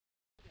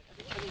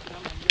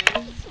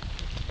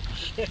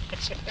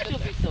She'll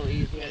be so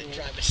easy. You're gonna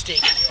try a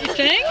mistake. You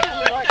think?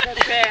 Look at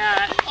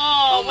that.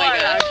 Oh my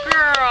God,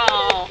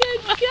 girl.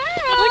 good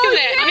girl. Look at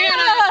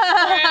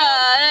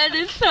that. That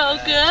is so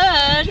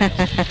good.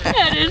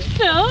 That is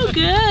so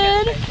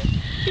good.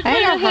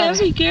 You're a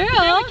happy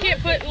girl. We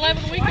can't put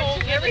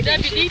 11-week-olds in the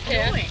WD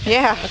test.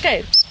 Yeah.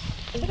 Okay.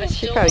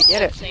 She'd probably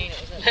get it.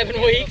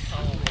 11 weeks.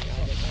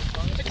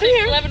 It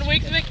takes 11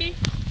 weeks, Vicky?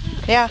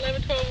 Yeah.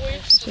 11, 12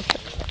 weeks?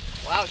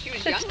 Wow, she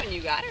was young when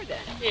you got her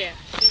then. Yeah,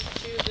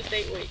 she was just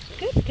 8 weeks.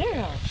 Good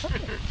girl.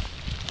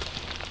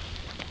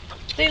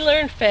 They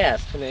learn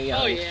fast when they're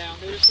young. Oh yeah,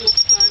 they're so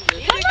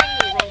sponges. Come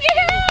on,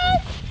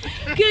 yes!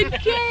 Good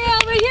girl.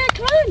 Right here,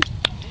 come on.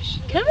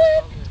 Come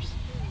on.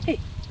 Hey,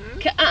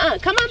 come on.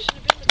 Come on.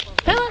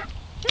 Come on.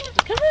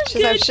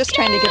 I was just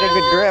trying to get a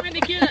good grip. Trying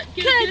to get a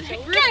Good grip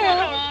on it,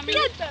 girl. Mommy.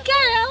 Good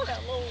girl.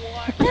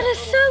 That is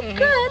so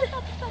good.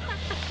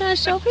 Can I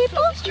show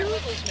people?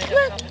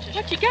 Look.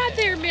 What you got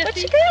there, Missy? What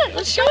you got?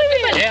 Let's show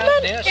everybody. Come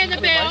on.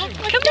 Annabelle.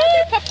 Come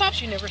on. Pop, pop.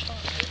 She never saw it.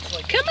 It's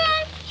like, Come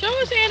on.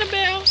 Show us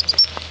Annabelle.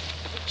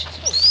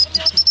 Somebody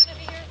else is gonna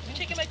be here. You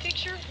taking my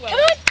picture? Well, Come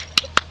on.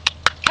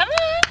 Come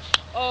on.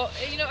 oh,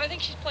 you know, I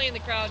think she's playing the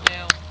crowd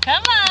now.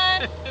 Come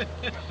on.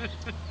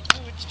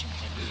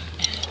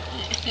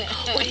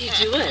 What are you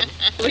doing?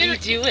 What are you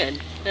doing?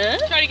 Huh?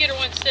 Try to get her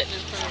one sitting in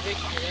front of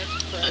Vicky.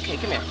 That's Okay,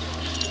 come here.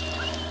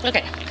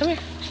 Okay, come here.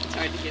 It's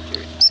hard to get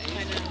your eyes.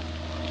 I know.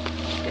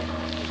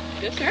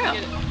 Good girl.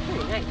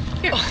 Very nice.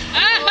 Here.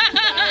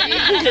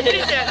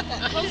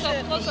 Close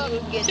up, close up.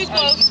 Too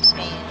close.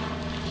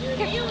 You're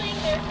kneeling,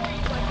 therefore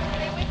you want to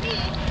stay with me.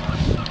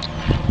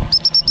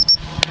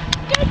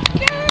 Good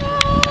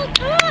girl.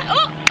 Come on.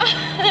 Oh.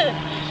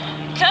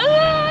 Come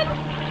on.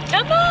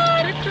 Come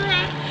on. Tripped her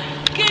up.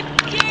 Good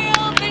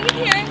girl. Bring it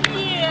here.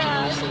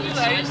 Yeah. You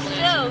are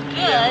so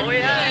good. Oh,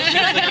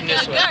 yeah.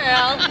 Good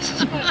girl.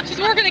 She's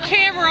working the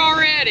camera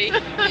already.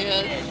 Good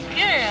girl.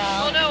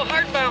 Oh no,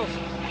 hard mouth.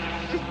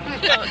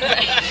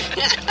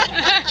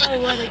 Oh,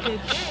 what a good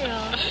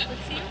girl.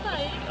 Let's see you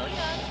bite. Oh,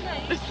 yeah, it's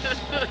nice.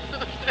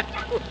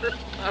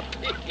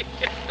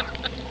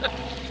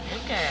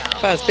 Good girl.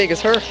 About as big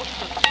as her.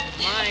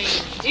 Mine.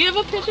 Do you have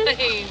a pigeon? Do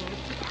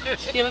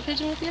you have a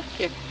pigeon with you?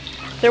 Here.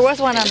 There was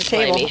one on the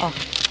table. Slimy. Oh.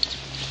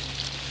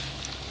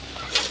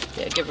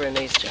 Yeah, give her a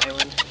nice dry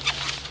one.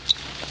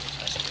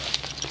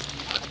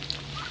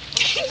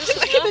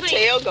 Look at the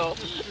tail go.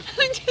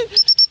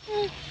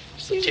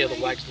 it's the tail that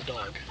wags the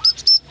dog.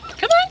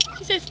 Come on.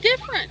 She says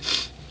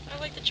different. I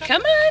like the Chukar.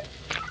 Come on.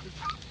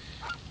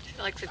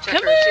 She likes the Come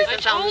Chukar. on. She I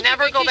says, I'll told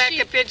never her go because back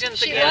to pigeons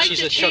she again. likes She's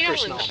the a Chukar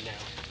challenge. snob now.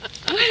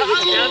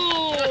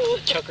 Oh,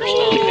 Chukar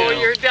snob now.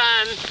 you're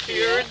done.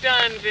 You're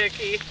done,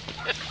 Vicky.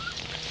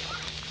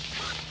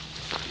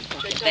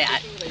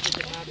 That.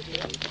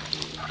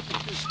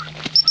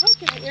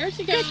 Okay, there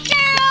she Good goes.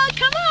 girl.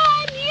 Come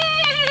on.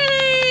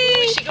 Yay.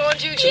 Where's she going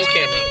to? She's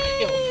camping.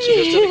 She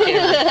goes to the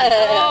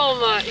camera. Oh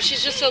my,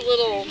 she's just a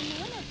little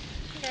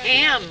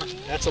ham.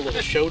 That's a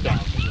little show dog.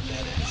 Is what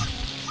that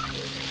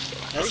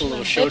is. That's a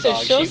little show That's her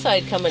dog. show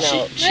side coming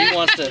out. She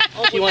wants to.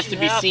 He wants to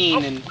be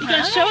seen and. You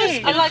gotta show us.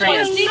 I like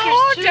Friends. my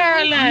sneakers too.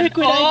 darling. Look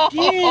what I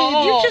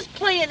did. You're just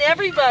playing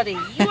everybody.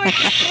 You are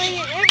just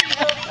playing everybody.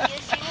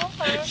 Yes,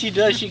 you are. She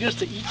does. She goes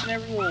to each and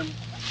every one.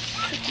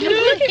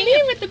 Look at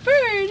me with the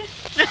bird.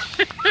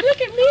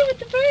 Look at me with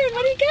the bird.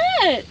 What do you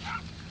got?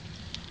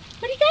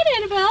 What do you got,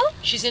 Annabelle?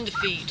 She's into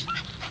feet.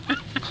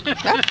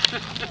 That's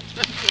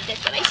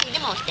what I see the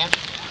most of.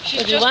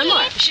 We'll do one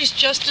more. She's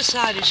just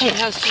decided she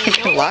has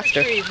to I lost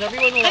her.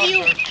 Everyone loves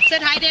You her.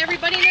 said hi to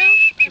everybody now?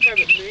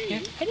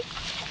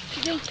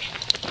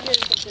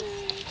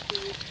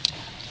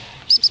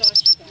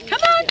 Come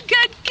on,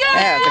 good girl.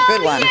 Yeah, it's a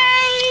good one. Yay,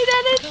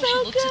 that is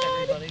so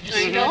good.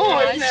 I know,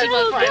 That is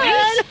so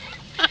good.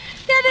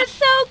 That is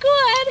so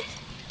good.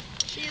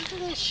 She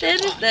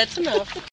is a little That's enough.